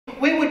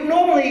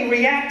normally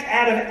react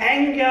out of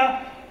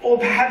anger or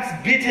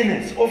perhaps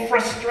bitterness or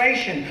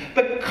frustration.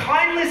 But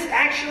kindness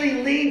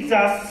actually leads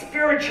us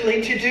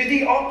spiritually to do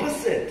the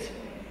opposite,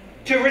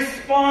 to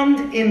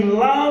respond in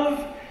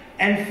love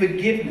and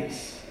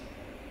forgiveness.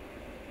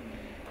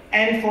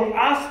 And for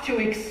us to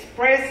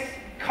express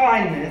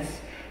kindness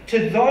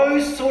to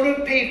those sort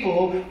of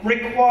people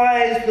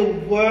requires the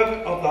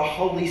work of the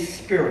Holy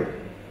Spirit.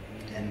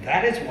 And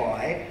that is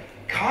why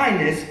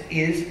kindness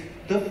is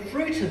the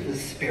fruit of the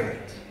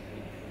Spirit.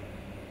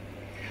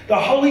 The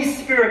Holy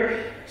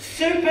Spirit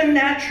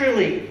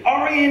supernaturally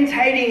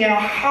orientating our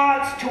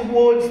hearts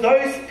towards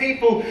those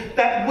people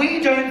that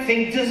we don't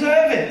think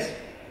deserve it.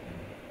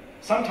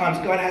 Sometimes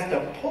God has to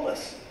pull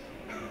us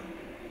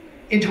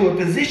into a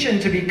position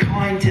to be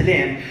kind to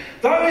them.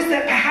 Those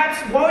that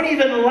perhaps won't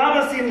even love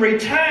us in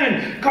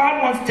return,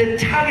 God wants to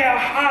tug our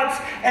hearts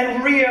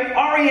and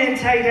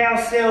reorientate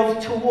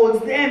ourselves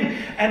towards them.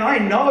 And I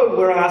know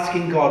we're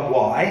asking God,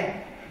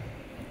 why?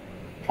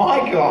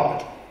 Why,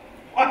 God?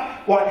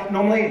 Why?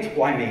 Normally it's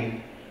why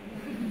me?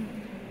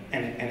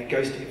 And it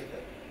goes to,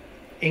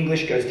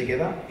 English goes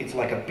together. It's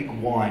like a big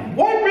whine.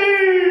 Why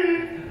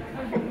me?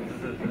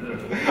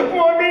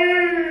 Why me?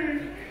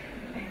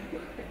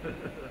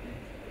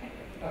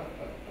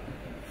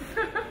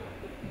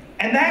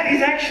 And that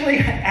is actually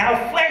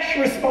our flesh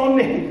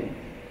responding.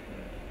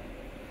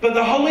 But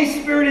the Holy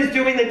Spirit is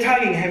doing the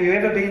tugging. Have you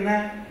ever been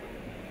there?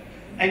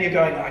 And you're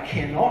going, I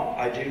cannot,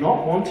 I do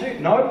not want to,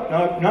 no.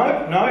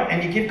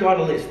 And you give God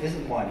a list. This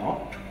is why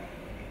not.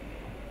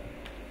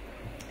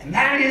 And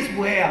that is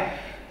where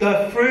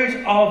the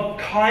fruit of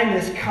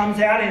kindness comes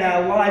out in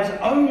our lives,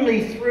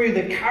 only through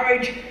the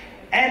courage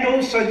and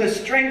also the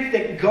strength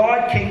that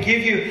God can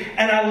give you.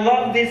 And I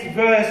love this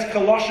verse,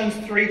 Colossians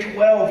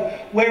 3:12,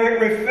 where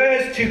it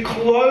refers to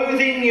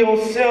clothing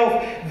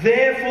yourself.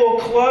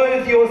 Therefore,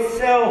 clothe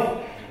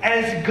yourself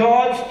as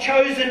God's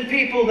chosen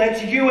people.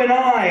 That's you and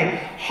I,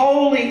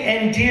 holy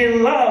and dear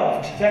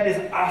loved. That is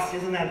us.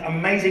 Isn't that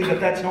amazing? But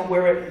that's not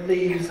where it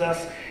leaves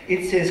us.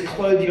 It says,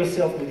 clothe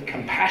yourself with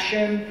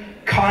compassion,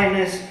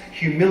 kindness,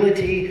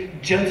 humility,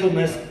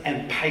 gentleness,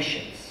 and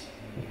patience.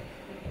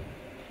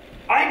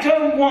 I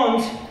don't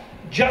want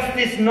just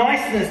this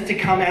niceness to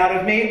come out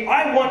of me.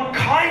 I want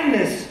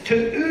kindness to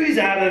ooze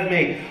out of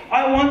me.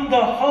 I want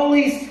the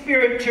Holy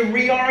Spirit to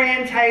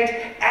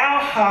reorientate our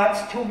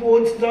hearts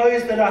towards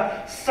those that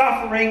are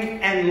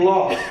suffering and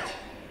lost,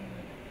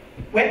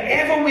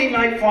 wherever we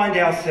may find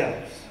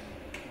ourselves.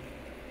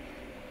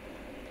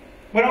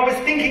 When I was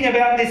thinking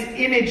about this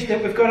image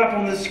that we've got up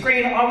on the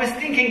screen, I was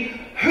thinking,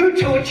 who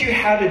taught you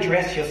how to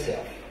dress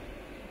yourself?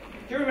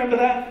 Do you remember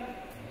that?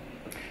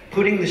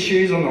 Putting the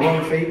shoes on the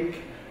wrong feet,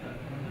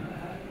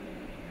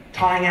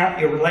 tying out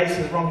your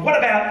laces wrong. What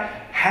about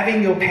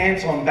having your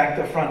pants on back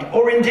the front?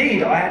 Or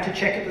indeed, I had to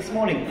check it this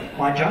morning,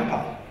 my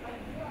jumper.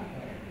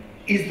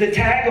 Is the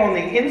tag on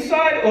the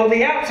inside or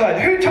the outside?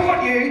 Who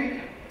taught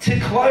you to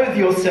clothe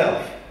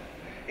yourself?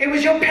 It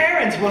was your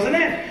parents, wasn't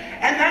it?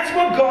 And that's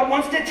what God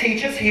wants to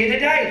teach us here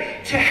today,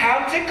 to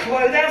how to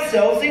clothe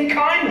ourselves in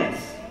kindness.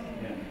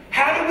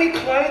 How do we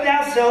clothe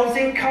ourselves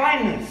in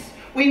kindness?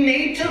 We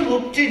need to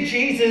look to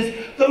Jesus,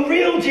 the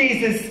real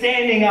Jesus,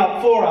 standing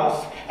up for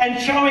us and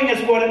showing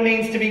us what it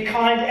means to be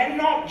kind and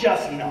not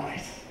just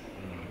nice.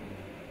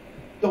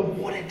 The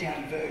watered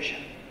down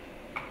version.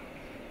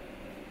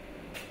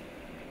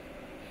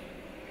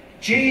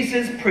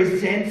 Jesus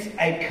presents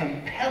a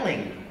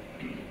compelling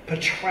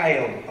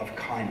portrayal of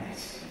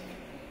kindness.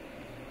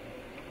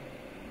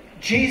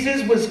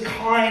 Jesus was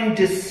kind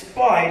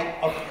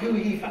despite of who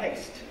he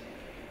faced.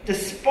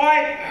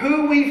 Despite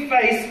who we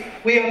face,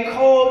 we are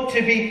called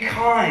to be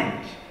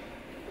kind.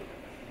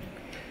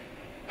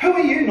 Who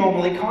are you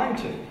normally kind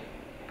to?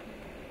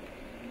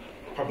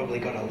 Probably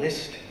got a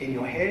list in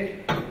your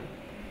head.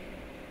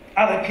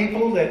 Are there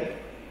people that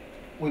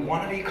we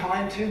want to be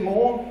kind to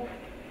more?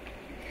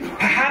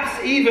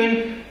 Perhaps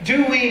even,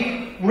 do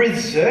we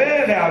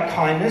reserve our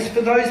kindness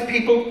for those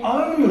people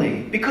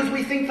only because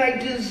we think they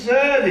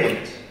deserve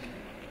it?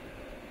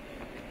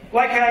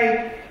 Like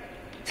a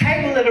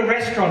table at a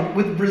restaurant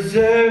with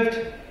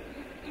reserved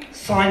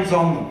signs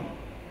on them.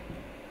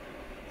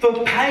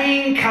 For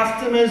paying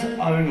customers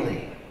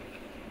only.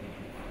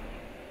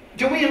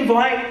 Do we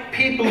invite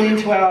people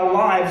into our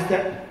lives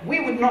that we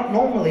would not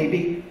normally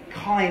be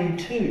kind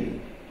to?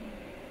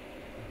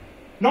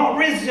 Not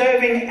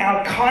reserving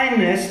our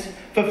kindness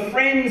for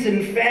friends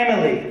and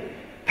family.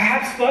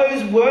 Perhaps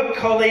those work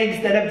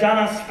colleagues that have done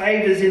us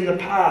favours in the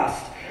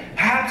past.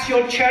 Perhaps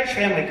your church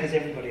family, because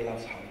everybody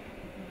loves home.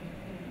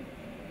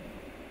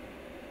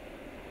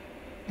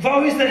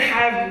 Those that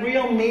have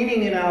real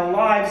meaning in our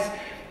lives,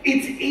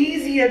 it's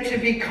easier to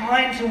be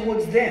kind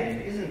towards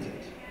them, isn't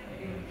it?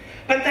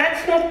 But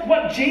that's not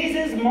what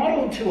Jesus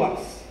modeled to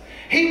us.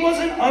 He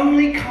wasn't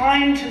only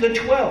kind to the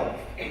 12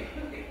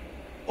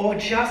 or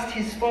just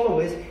his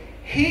followers.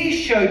 He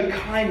showed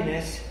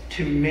kindness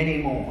to many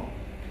more.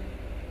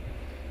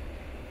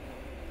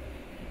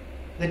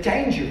 The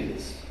danger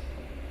is,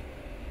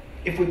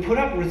 if we put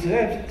up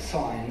reserved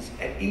signs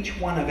at each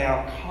one of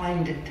our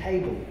kind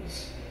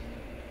tables,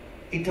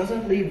 it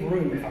doesn't leave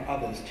room for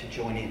others to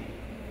join in.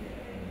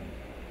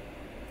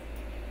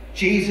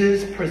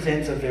 Jesus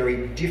presents a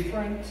very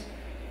different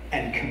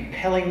and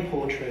compelling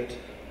portrait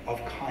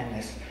of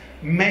kindness,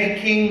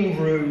 making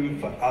room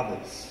for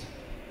others.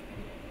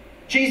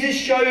 Jesus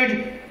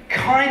showed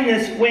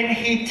kindness when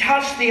he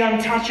touched the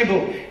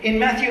untouchable. In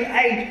Matthew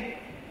 8,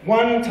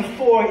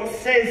 1-4, it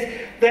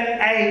says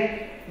that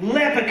a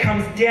leper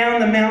comes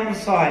down the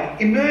mountainside,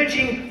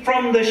 emerging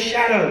from the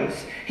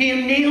shadows. He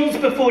kneels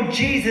before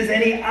Jesus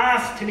and he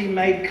asks to be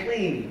made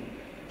clean.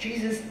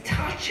 Jesus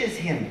touches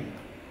him,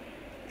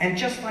 and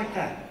just like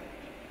that,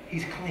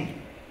 he's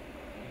clean.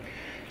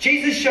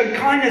 Jesus showed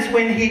kindness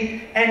when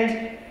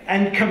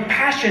and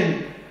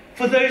compassion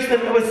for those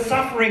that were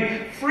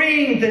suffering,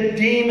 freeing the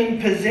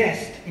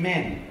demon-possessed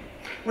men,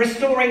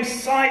 restoring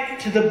sight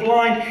to the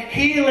blind,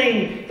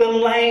 healing the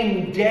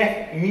lame,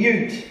 deaf,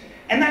 mute.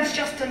 And that's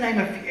just to name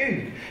a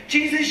few.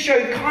 Jesus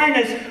showed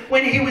kindness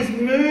when he was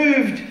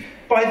moved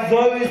by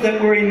those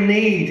that were in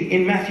need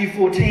in Matthew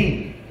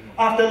 14.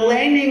 After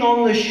landing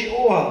on the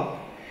shore,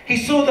 he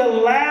saw the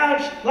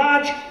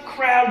large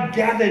crowd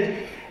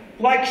gathered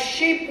like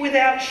sheep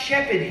without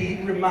shepherd,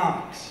 he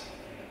remarks.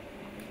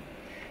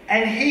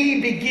 And he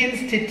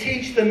begins to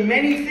teach them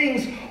many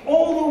things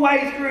all the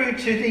way through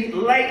to the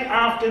late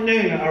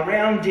afternoon,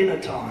 around dinner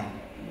time.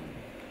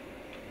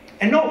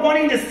 And not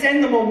wanting to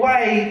send them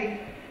away,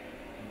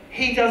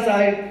 he does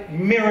a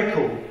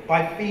miracle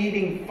by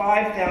feeding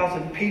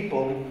 5,000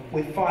 people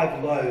with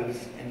 5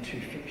 loaves and 2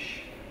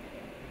 fish.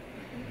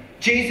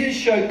 Jesus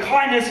showed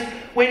kindness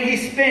when he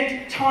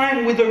spent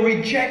time with the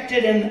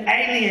rejected and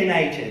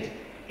alienated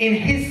in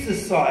his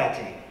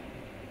society.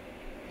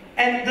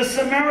 And the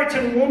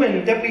Samaritan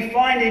woman that we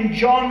find in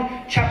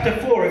John chapter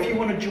 4, if you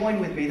want to join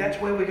with me, that's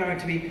where we're going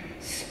to be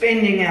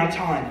spending our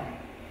time.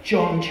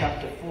 John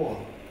chapter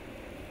 4.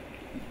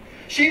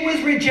 She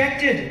was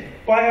rejected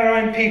by her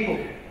own people.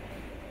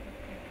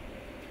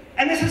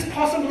 And this is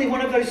possibly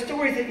one of those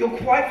stories that you're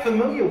quite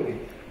familiar with.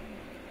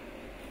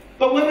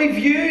 But when we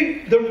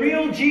view the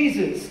real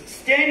Jesus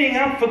standing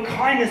up for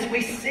kindness,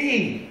 we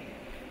see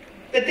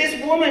that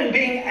this woman,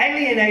 being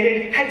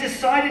alienated, had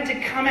decided to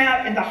come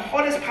out in the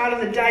hottest part of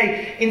the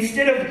day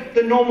instead of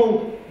the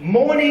normal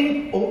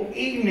morning or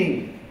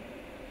evening.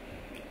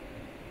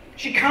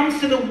 She comes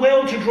to the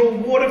well to draw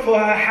water for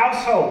her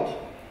household.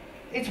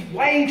 It's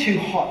way too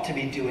hot to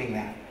be doing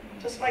that,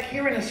 just like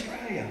here in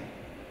Australia.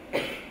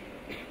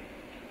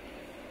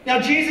 Now,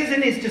 Jesus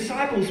and his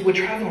disciples were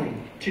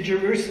traveling to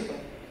Jerusalem,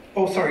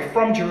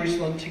 from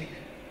Jerusalem to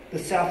the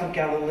south of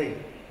Galilee.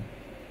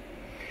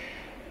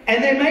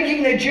 And they're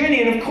making their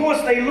journey, and of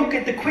course they look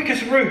at the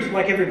quickest route,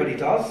 like everybody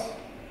does.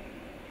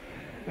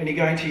 When you're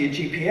going to your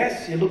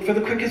GPS, you look for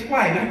the quickest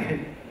way, don't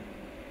you?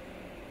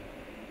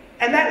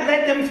 And that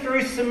led them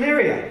through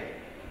Samaria.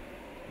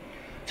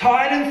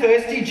 Tired and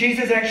thirsty,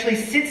 Jesus actually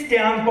sits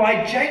down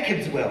by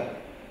Jacob's well.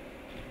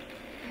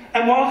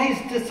 And while his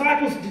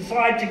disciples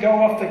decide to go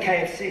off for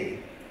KFC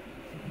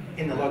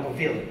in the local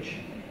village,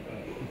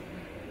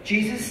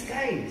 Jesus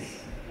stays.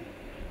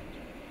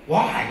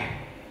 Why?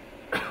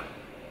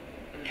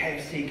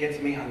 KFC gets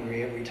me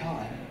hungry every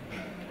time.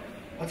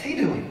 What's he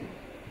doing?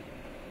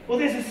 Well,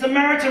 there's a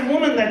Samaritan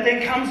woman that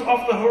then comes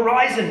off the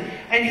horizon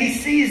and he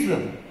sees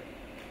them.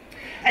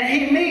 And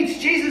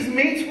Jesus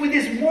meets with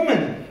this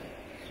woman.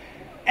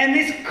 And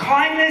this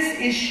kindness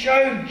is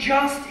shown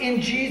just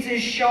in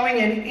Jesus showing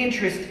an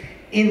interest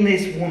in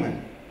this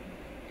woman.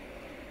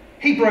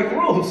 He broke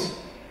rules,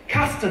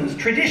 customs,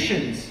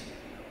 traditions.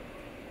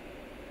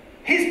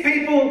 His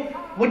people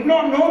would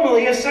not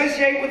normally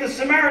associate with the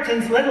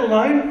Samaritans, let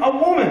alone a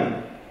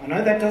woman. I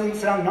know that doesn't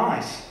sound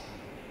nice.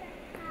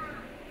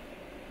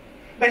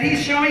 But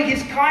he's showing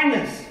his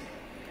kindness.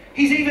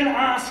 He's even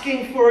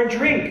asking for a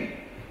drink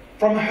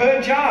from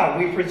her jar,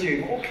 we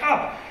presume, or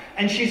cup.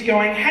 And she's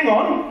going, hang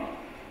on,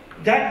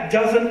 that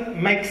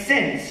doesn't make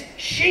sense.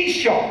 She's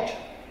shocked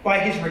by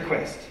his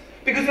request,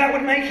 because that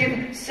would make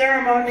him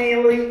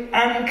ceremonially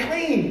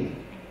unclean.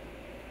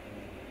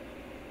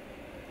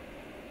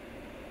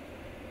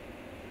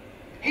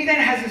 He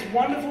then has this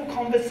wonderful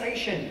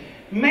conversation,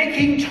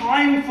 making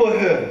time for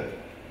her.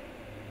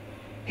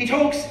 He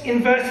talks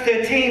in verse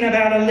 13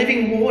 about a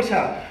living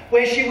water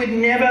where she would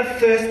never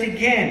thirst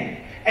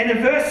again. And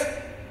in verse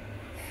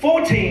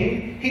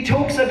 14, he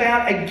talks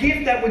about a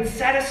gift that would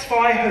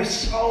satisfy her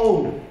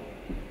soul.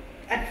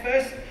 At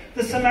first,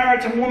 the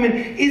Samaritan woman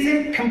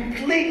isn't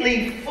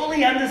completely,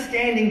 fully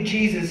understanding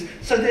Jesus,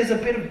 so there's a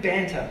bit of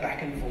banter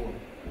back and forth.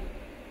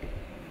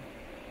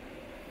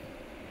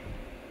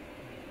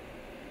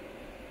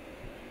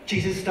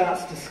 Jesus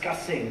starts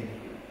discussing,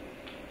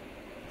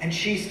 and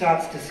she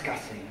starts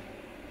discussing,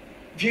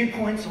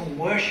 viewpoints on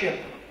worship,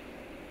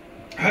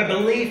 her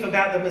belief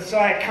about the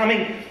Messiah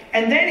coming,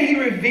 and then he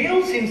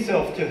reveals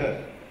himself to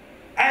her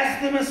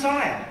as the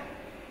Messiah.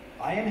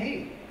 I am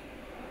he.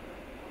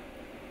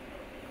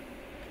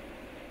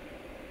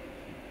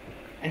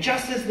 And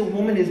just as the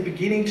woman is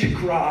beginning to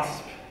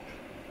grasp,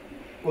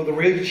 will the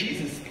real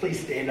Jesus please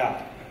stand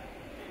up?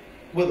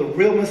 Will the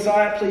real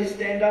Messiah please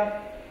stand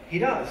up? He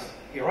does.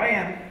 Here I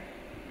am.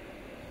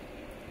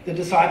 the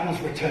disciples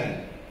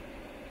return.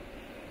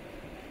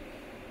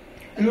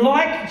 And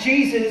like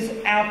Jesus,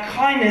 our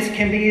kindness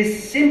can be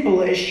as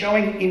simple as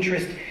showing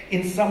interest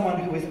in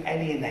someone who is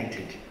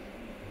alienated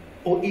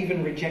or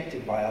even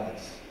rejected by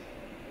others.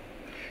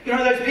 You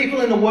know those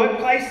people in the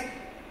workplace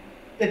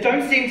that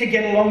don't seem to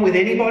get along with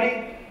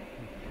anybody,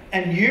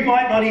 and you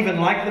might not even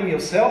like them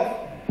yourself?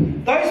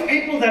 Those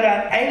people that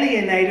are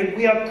alienated,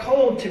 we are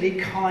called to be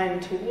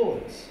kind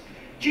towards.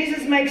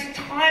 Jesus makes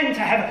time to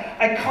have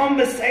a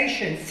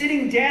conversation,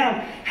 sitting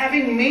down,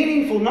 having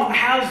meaningful, not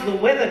how's the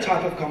weather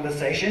type of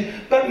conversation,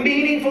 but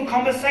meaningful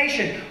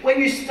conversation. When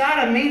you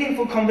start a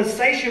meaningful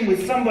conversation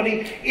with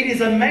somebody, it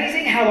is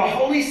amazing how the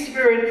Holy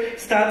Spirit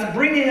starts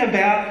bringing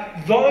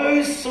about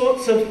those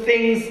sorts of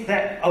things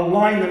that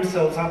align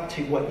themselves up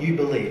to what you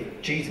believe.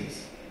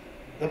 Jesus,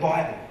 the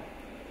Bible.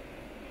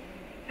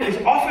 It's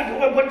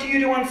often, what do you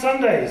do on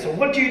Sundays? Or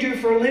what do you do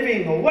for a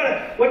living? Or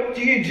what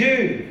do you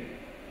do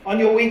on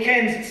your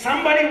weekends?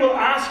 Somebody will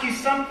ask you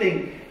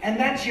something, and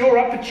that's your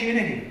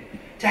opportunity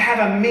to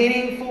have a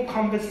meaningful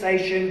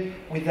conversation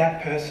with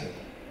that person.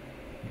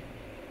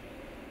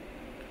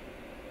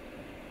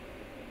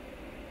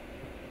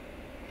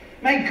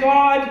 May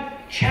God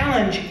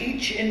challenge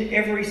each and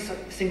every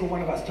single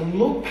one of us to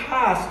look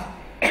past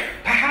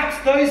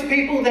perhaps those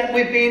people that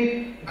we've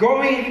been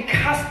growing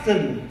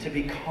accustomed to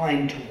be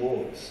kind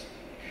towards.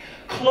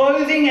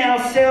 Clothing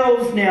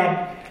ourselves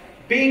now,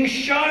 being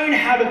shown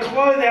how to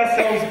clothe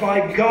ourselves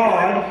by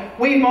God,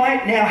 we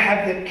might now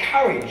have the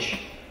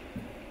courage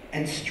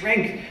and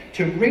strength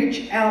to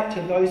reach out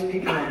to those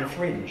people on the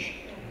fringe.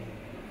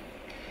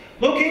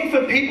 Looking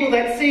for people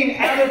that seem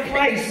out of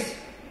place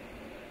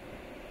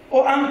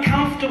or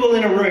uncomfortable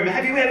in a room.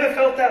 Have you ever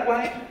felt that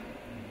way?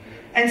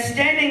 And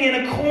standing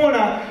in a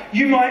corner,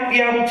 you might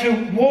be able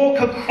to walk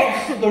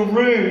across the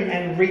room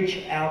and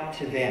reach out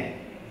to them.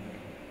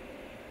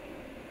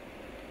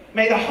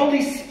 May the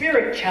Holy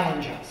Spirit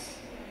challenge us.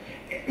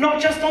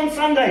 Not just on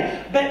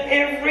Sunday, but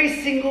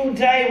every single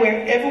day,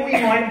 wherever we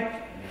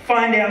might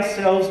find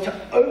ourselves,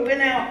 to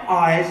open our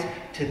eyes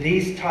to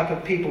these type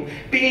of people,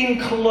 being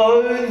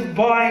clothed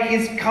by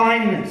His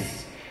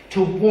kindness,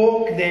 to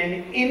walk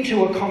then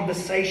into a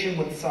conversation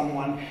with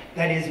someone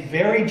that is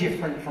very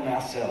different from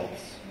ourselves.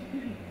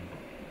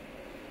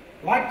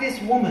 Like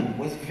this woman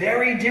was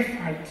very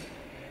different,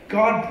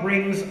 God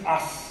brings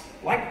us,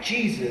 like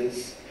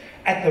Jesus,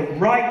 at the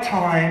right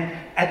time,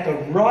 at the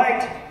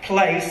right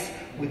place,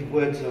 with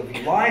words of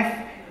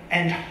life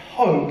and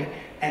hope,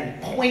 and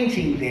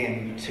pointing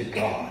them to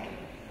God.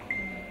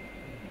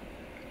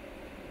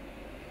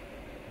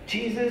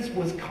 Jesus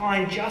was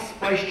kind just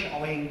by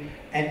showing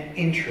an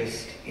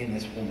interest in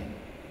this woman.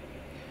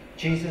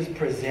 Jesus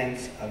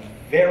presents a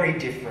very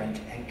different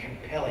and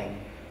compelling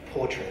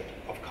portrait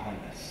of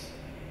kindness.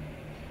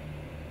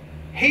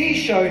 He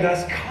showed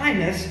us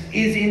kindness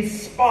is in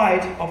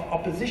spite of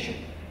opposition.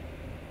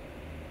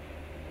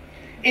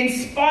 In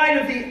spite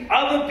of the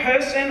other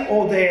person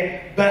or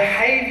their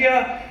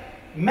behaviour,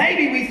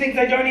 maybe we think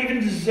they don't even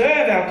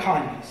deserve our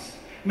kindness.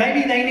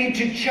 Maybe they need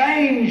to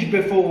change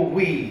before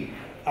we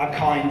are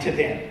kind to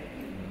them.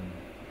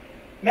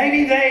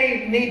 Maybe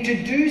they need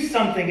to do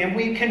something and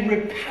we can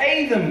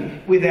repay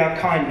them with our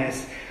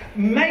kindness.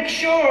 Make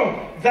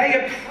sure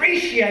they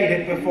appreciate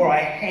it before I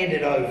hand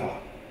it over.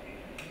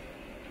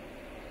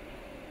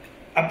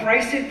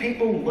 Abrasive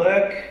people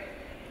lurk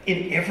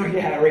in every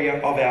area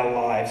of our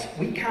lives.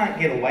 We can't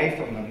get away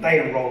from them. They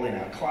enroll in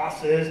our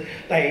classes,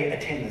 they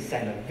attend the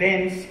same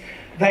events,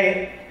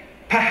 they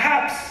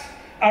perhaps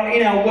are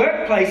in our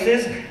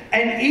workplaces,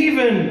 and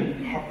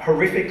even,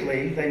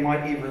 horrifically, they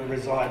might even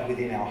reside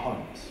within our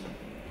homes.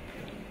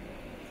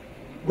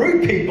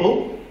 Rude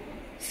people,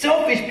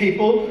 selfish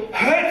people,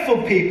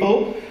 hurtful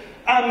people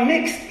are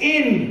mixed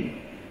in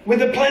with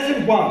the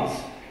pleasant ones,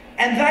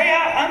 and they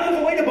are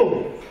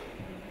unavoidable.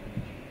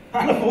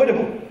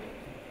 Unavoidable.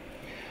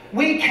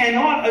 We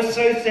cannot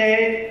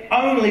associate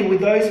only with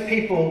those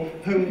people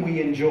whom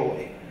we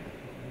enjoy.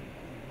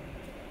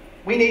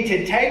 We need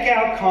to take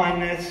our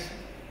kindness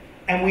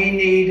and we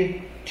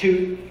need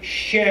to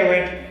share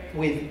it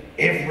with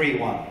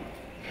everyone.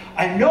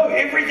 I know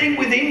everything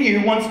within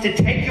you wants to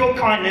take your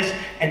kindness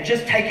and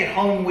just take it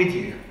home with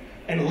you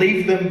and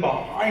leave them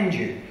behind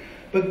you.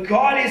 But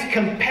God is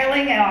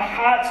compelling our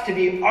hearts to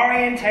be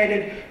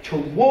orientated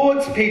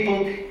towards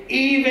people,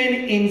 even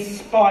in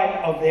spite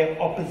of their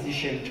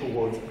opposition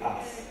towards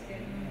us.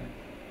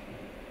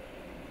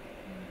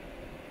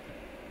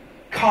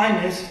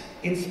 Kindness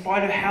in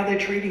spite of how they're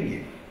treating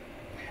you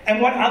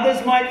and what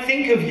others might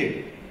think of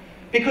you.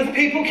 Because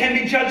people can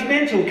be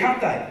judgmental,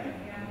 can't they?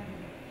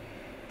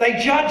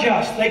 They judge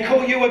us. They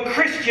call you a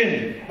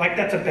Christian. Like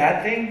that's a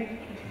bad thing?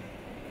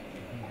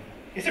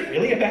 Is it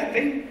really a bad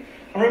thing?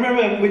 I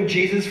remember when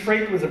Jesus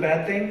freak was a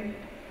bad thing.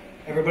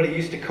 Everybody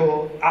used to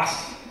call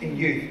us in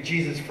youth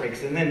Jesus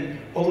freaks. And then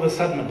all of a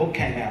sudden a book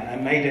came out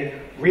and made it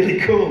really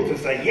cool to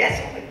say,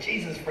 yes, I'm a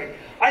Jesus freak.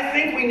 I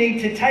think we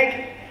need to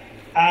take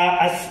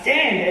a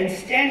stand and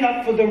stand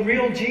up for the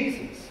real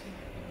Jesus.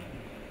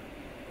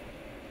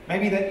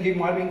 Maybe that you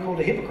might have been called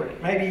a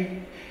hypocrite.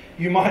 Maybe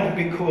You might have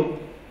been called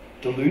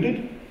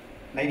deluded,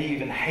 maybe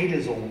even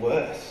haters or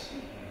worse.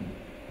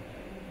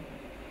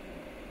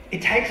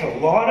 It takes a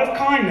lot of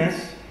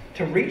kindness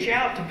to reach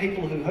out to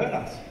people who hurt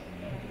us.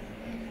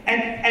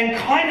 And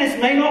kindness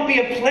may not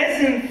be a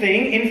pleasant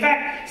thing. In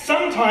fact,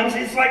 sometimes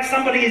it's like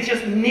somebody has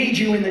just kneed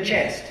you in the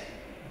chest.